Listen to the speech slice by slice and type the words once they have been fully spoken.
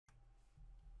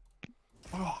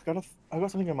I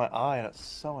got something in my eye and it's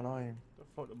so annoying. The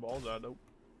fuck the balls out, nope.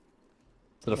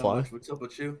 Is it a fly? What's up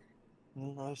with you?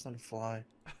 No, it's not a fly.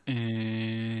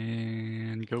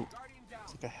 And go.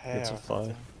 It's like a hair. It's a or fly.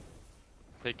 something.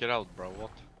 Take it out, bro. What?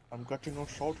 I'm getting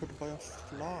assaulted by a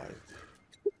fly.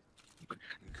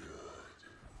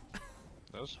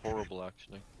 That was horrible,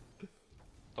 actually.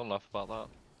 Don't laugh about that.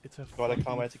 It's a God, I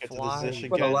can't wait to get fly. to this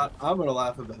I'm again. gonna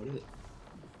laugh about it.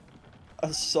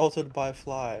 Assaulted by a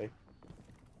fly.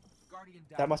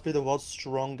 That must be the world's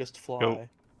strongest fly. Go.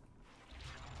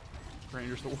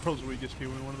 Ranger's the world's weakest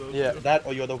human, one of those. Yeah, two. that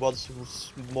or you're the world's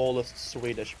smallest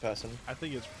Swedish person. I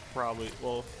think it's probably,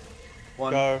 well,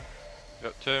 One. Go.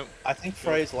 Got two. I think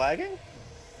Frey's lagging?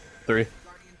 3.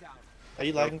 Are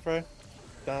you lagging, Frey?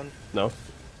 Done. No.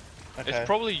 Okay. It's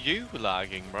probably you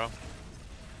lagging, bro.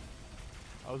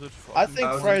 I was at I fucking... think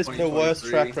I was in Frey's got a worse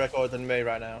 2023. track record than me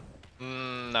right now.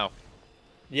 No.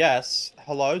 Yes.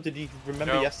 Hello? Did you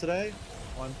remember No. yesterday?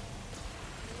 One.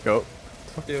 Go.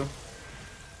 2.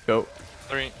 Go.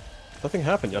 3. Nothing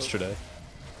happened yesterday.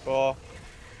 4.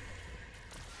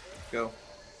 Go.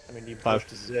 I mean, you 5.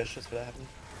 pushed his ish, that's what happened.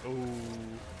 Ooh.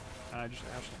 And I just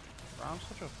asked him. Bro, I'm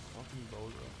such a fucking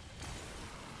bozo.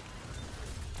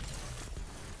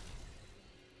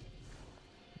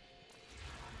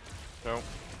 Go.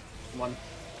 1.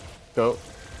 Go.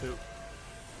 2.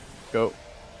 Go.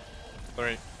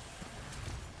 3.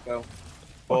 Go.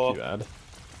 4. Fuck you, Ad.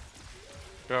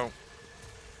 Go.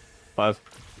 5.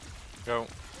 Go.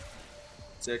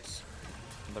 6.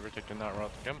 Never taking that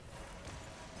route again.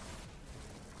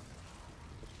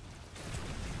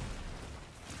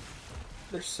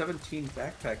 There's 17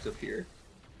 backpacks up here.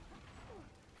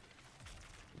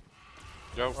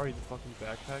 Go. Are you the fucking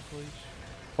backpack, please?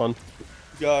 1.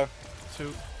 Go.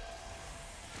 2.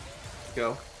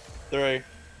 Go. 3.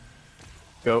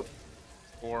 Go.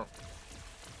 4.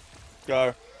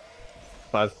 Go.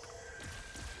 5.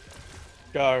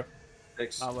 Go.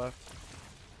 6. Not left.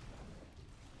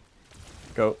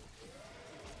 Go.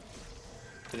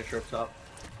 Finisher up top.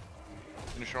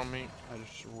 Finish on me. I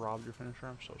just robbed your finisher,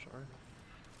 I'm so sorry.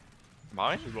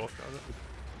 Mine? We both got it.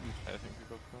 I think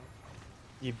we both got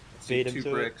it. You See beat him 2 to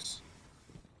bricks.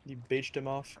 it. You beached him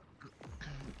off.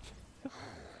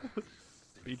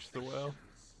 Beach the well.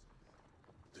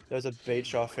 There was a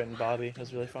beach off in Barbie. It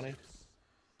was really funny.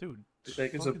 Dude,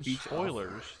 Bacon's a fucking beach off.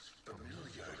 spoilers.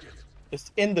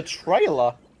 It's in the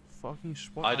trailer. Fucking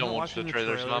spoilers. I don't watch the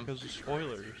trailers, man. because of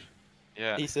spoilers.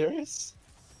 Yeah. Are you serious?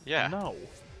 Yeah. No.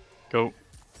 Go.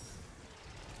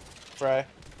 Frey.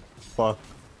 Fly.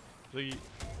 The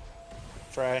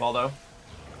Frey. Baldo.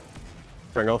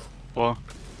 Pringles. Fly.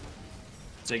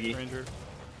 Ziggy. Ranger.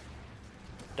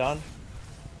 Done.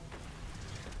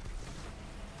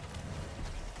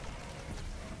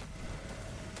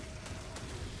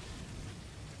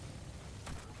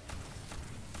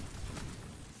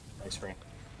 Ice cream.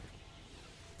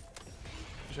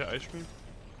 Is that ice cream?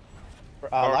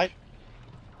 Light.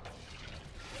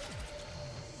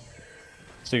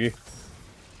 Ziggy.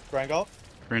 Grand golf.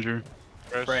 Ranger.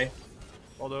 Chris. Spray.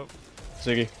 Although,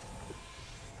 Ziggy.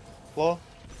 Floor.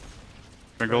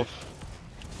 Grand Golf.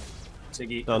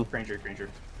 Ziggy. Done. Granger.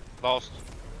 Lost.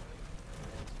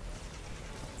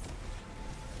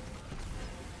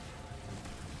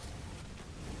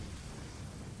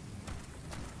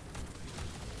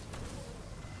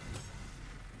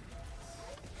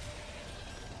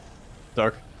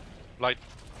 Dark. Light.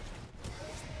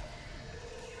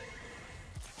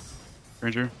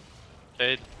 Ranger.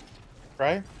 Jade.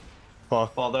 Frey. Fly.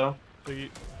 Baldo. Ziggy.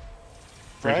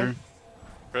 Frey. Ranger.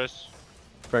 Chris.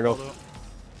 Pringles. Although,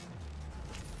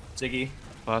 Ziggy.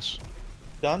 Pass.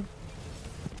 Done.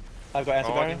 I've got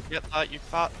answer Oh, I going. didn't get that, you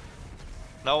fat.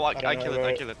 No, I don't know, kill it, I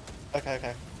wait. kill it. Okay,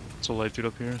 okay. It's a light dude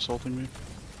up here assaulting me.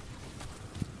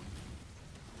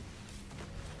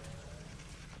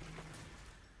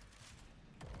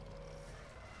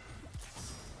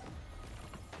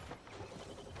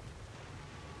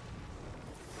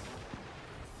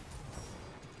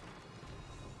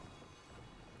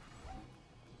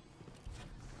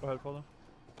 go ahead, Baldo.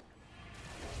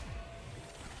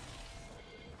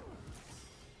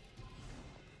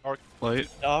 Light.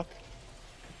 Dark.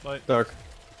 Light. Dark.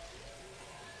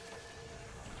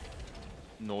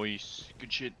 Nice.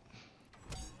 Good shit.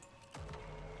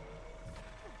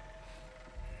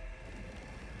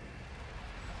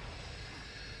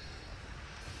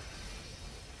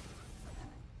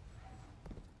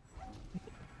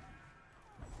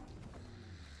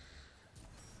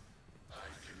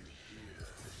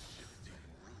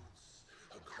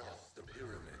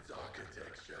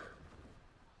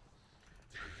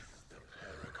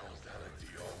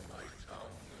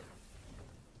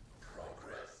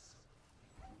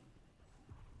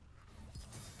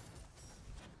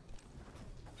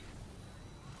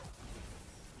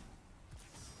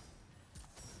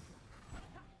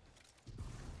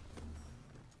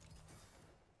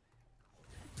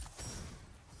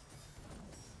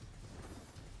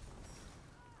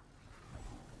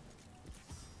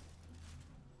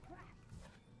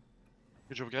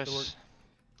 Good job, Good work. guys.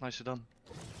 Nicely done.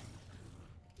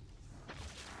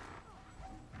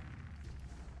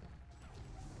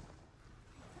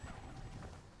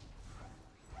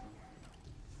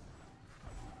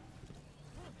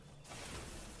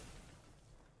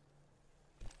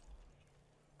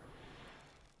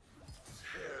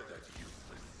 Tear that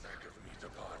useless sack of meat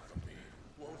apart from me,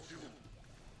 won't you?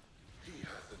 He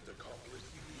hasn't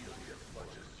accomplished nearly as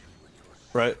much as you in your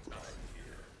Right. time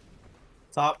here.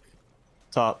 Top.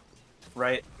 Top.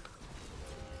 Right.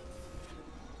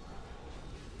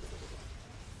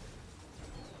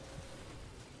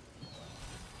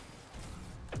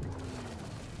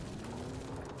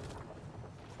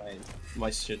 My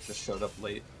shit just showed up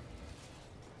late.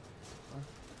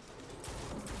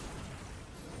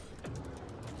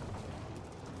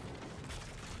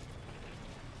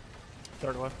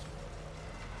 Dark left.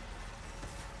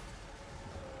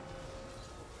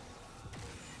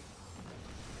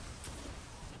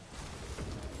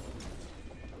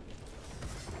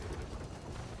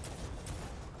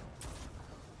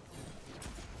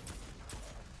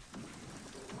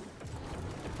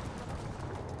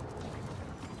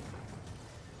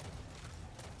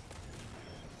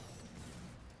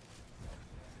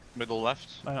 Middle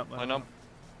left. Line up. Line up.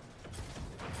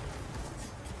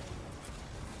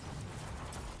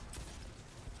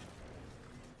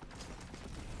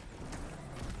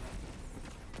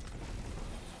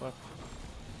 Left.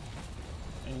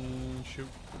 And shoot.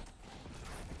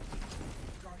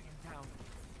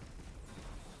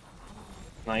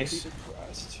 Nice. Jesus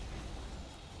Christ.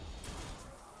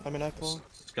 I mean, I call.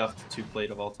 Scuffed 2 plate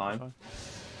of all time. Fine.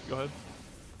 Go ahead.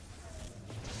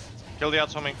 Kill the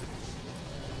outswimming.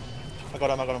 I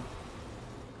got him.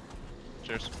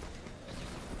 Cheers.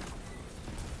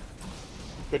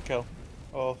 Good kill.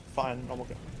 Oh, fine, normal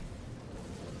kill.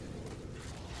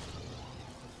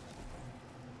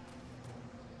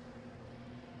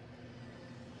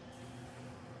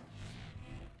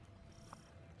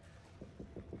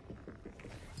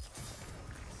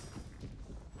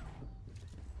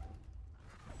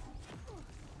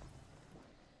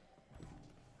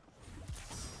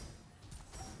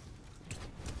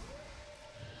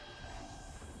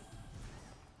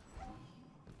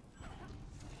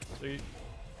 See.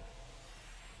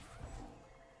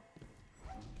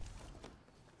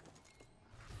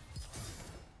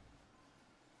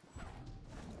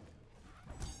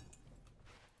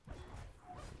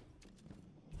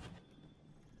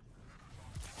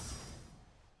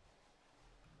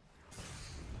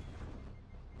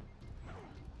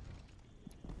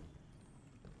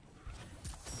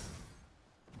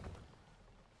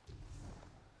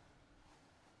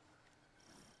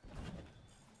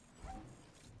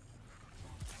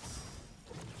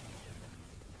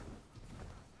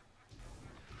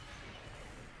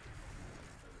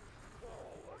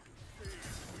 We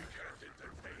can't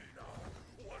entertain our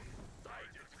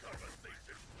one-sided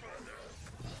conversation further.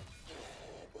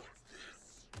 Oh, but this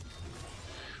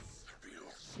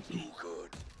feels so good.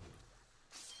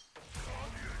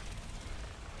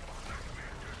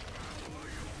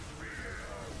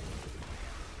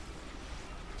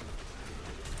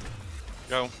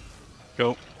 Go.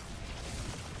 Go.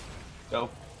 Go.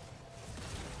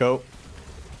 Go.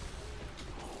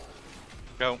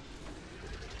 Go.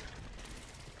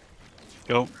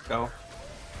 Go. Go.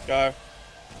 Go.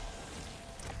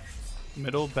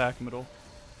 Middle, back, middle.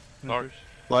 Dark. Finishers.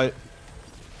 Light.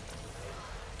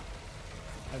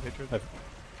 I have hatred.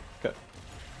 Okay.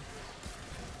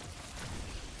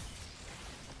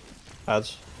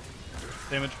 Adds.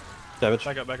 Damage. Damage.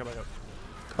 Back up. Back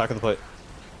of the plate.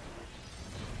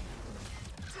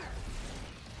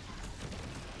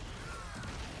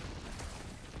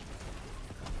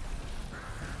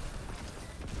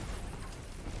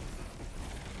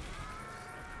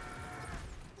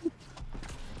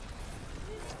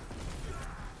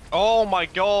 Oh my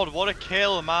god, what a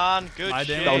kill, man. Good My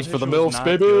shit. damage That was for the was milfs, not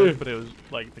baby. good, but it was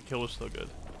like the kill was still good.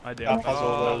 My damage. puzzle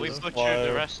Oh, was we butchered wild.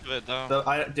 the rest of it though.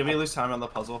 So, did we lose time on the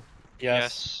puzzle?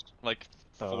 Yes. Like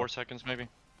Oh. 4 seconds maybe.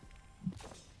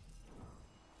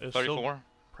 It was still 34.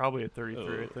 probably a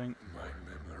 33, I think. My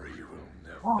memory will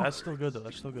never. That's still good though.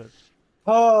 That's still good.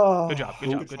 Oh, Good job.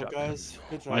 Good job, guys.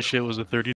 Good job. My shit was a 30.